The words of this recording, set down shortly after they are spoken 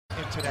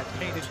into that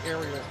painted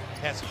area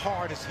as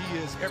hard as he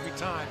is every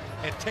time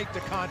and take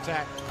the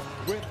contact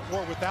with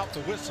or without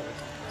the whistle.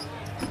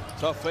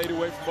 Tough fade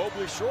away from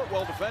Mobley, short,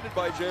 well defended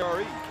by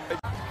JRE.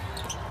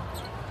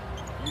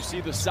 You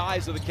see the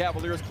size of the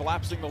Cavaliers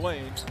collapsing the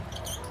lane.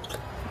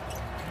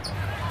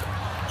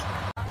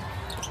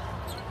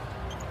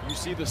 You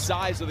see the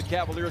size of the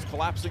Cavaliers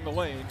collapsing the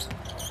lane.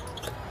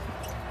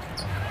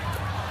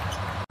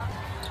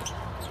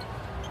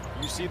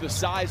 You see the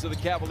size of the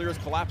Cavaliers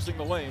collapsing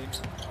the lane.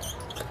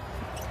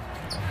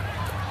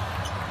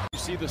 You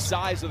see the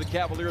size of the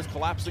Cavaliers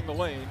collapsing the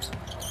lane.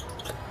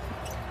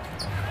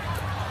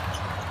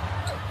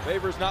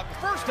 Favors not the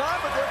first time,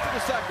 but there for the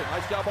second.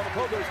 Nice job on the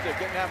pogo stick,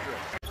 getting after it.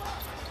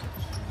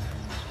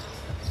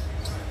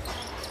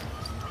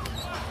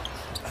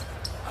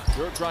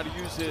 Derrick trying to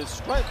use his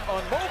strength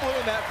on Mobley,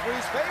 and that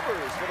frees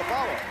Favors for the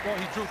follow. Well,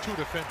 he drew two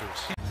defenders.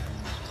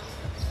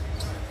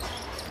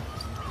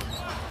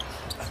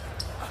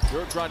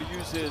 Derrick trying to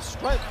use his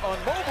strength on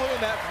Mobley,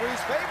 and that frees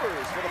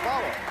Favors for the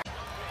follow.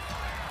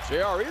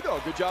 JRE, though,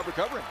 good job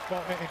recovering.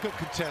 Well, and good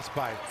contest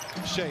by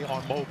Shea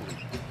on Mobley,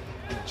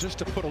 just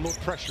to put a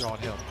little pressure on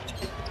him.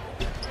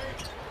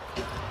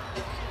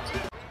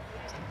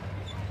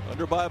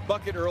 Under by a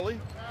bucket early.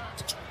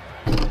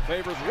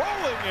 Favors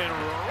rolling and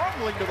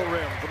rumbling to the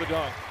rim for the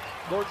dunk.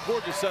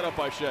 Gorgeous setup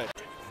by Shea.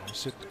 You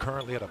sit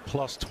currently at a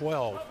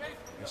 +12.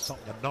 It's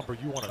something, a number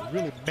you want to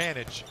really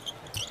manage.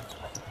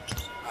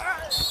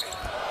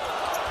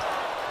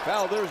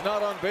 Foul there's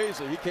not on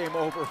Baisley. He came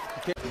over.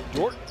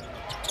 Jordan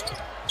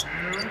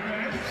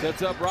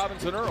sets up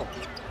Robinson Earl.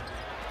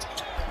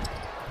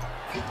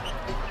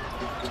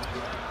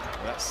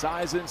 That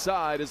size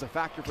inside is a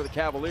factor for the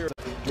Cavaliers.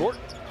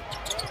 Jordan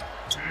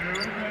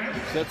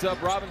sets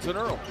up Robinson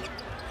Earl.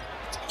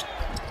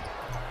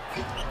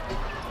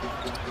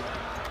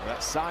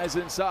 That size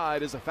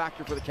inside is a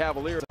factor for the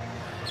Cavaliers.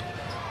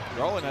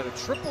 Garland had a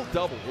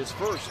triple-double his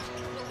first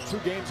 2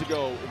 games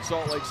ago in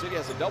Salt Lake City.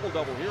 Has a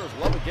double-double here as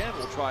Love again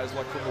will try his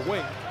luck from the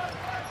wing.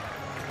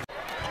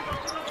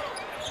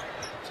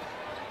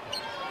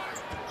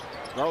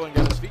 Garland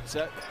got his feet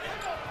set.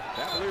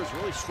 Cavaliers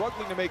really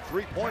struggling to make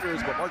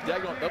 3-pointers, but Mark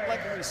Daigneault doesn't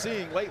like what he's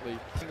seeing lately.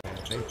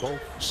 They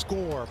both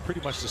score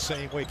pretty much the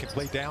same way, can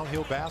play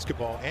downhill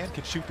basketball and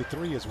can shoot the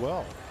 3 as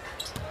well.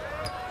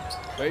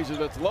 Bezos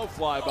lets Love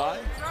fly by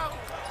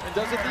and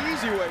does it the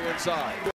easy way inside.